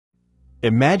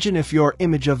Imagine if your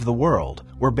image of the world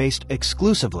were based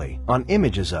exclusively on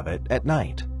images of it at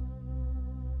night.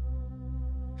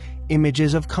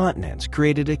 Images of continents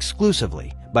created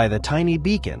exclusively by the tiny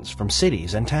beacons from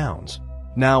cities and towns.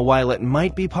 Now, while it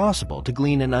might be possible to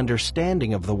glean an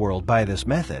understanding of the world by this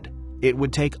method, it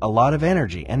would take a lot of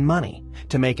energy and money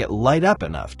to make it light up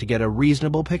enough to get a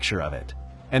reasonable picture of it,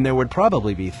 and there would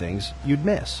probably be things you'd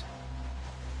miss.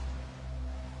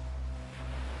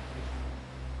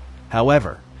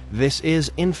 However, this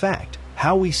is, in fact,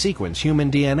 how we sequence human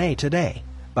DNA today,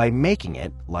 by making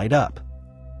it light up.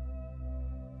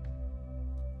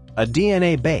 A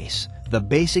DNA base, the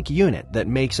basic unit that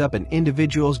makes up an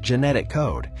individual's genetic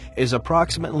code, is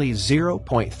approximately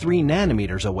 0.3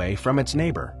 nanometers away from its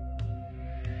neighbor.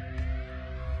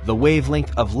 The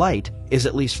wavelength of light is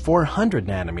at least 400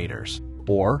 nanometers,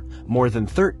 or more than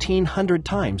 1,300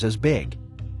 times as big.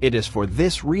 It is for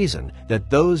this reason that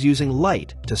those using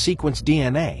light to sequence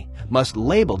DNA must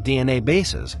label DNA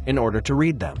bases in order to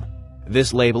read them.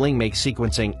 This labeling makes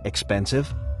sequencing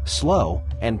expensive, slow,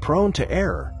 and prone to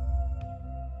error.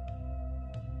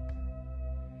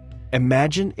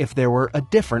 Imagine if there were a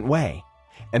different way.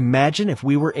 Imagine if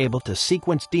we were able to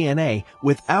sequence DNA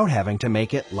without having to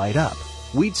make it light up.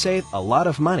 We'd save a lot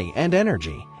of money and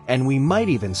energy, and we might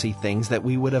even see things that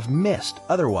we would have missed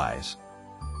otherwise.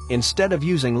 Instead of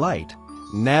using light,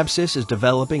 NABsys is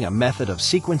developing a method of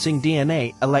sequencing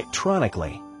DNA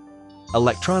electronically.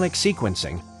 Electronic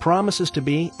sequencing promises to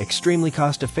be extremely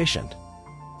cost-efficient,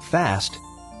 fast,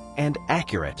 and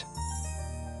accurate.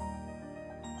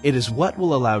 It is what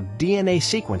will allow DNA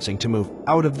sequencing to move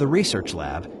out of the research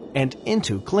lab and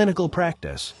into clinical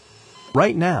practice.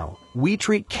 Right now, we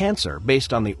treat cancer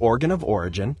based on the organ of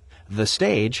origin, the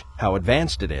stage, how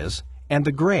advanced it is, and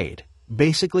the grade,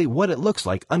 basically what it looks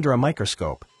like under a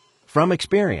microscope. From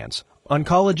experience,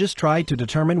 oncologists try to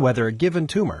determine whether a given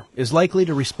tumor is likely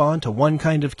to respond to one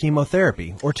kind of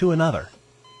chemotherapy or to another.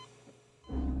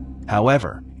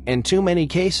 However, in too many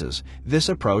cases, this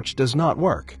approach does not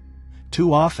work.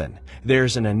 Too often,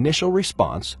 there's an initial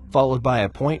response followed by a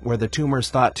point where the tumor is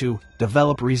thought to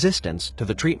develop resistance to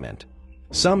the treatment.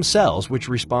 Some cells which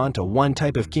respond to one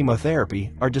type of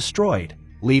chemotherapy are destroyed,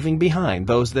 leaving behind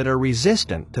those that are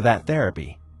resistant to that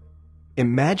therapy.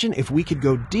 Imagine if we could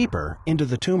go deeper into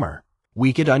the tumor.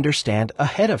 We could understand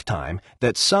ahead of time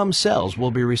that some cells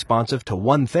will be responsive to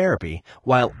one therapy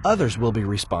while others will be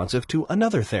responsive to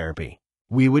another therapy.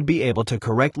 We would be able to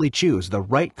correctly choose the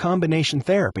right combination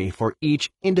therapy for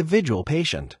each individual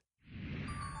patient.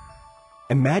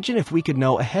 Imagine if we could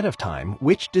know ahead of time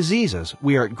which diseases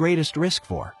we are at greatest risk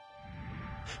for,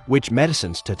 which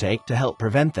medicines to take to help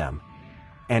prevent them,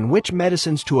 and which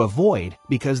medicines to avoid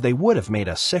because they would have made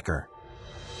us sicker.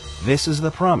 This is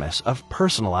the promise of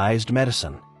personalized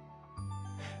medicine.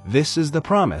 This is the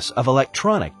promise of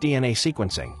electronic DNA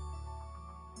sequencing.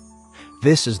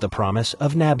 This is the promise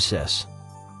of NABsys.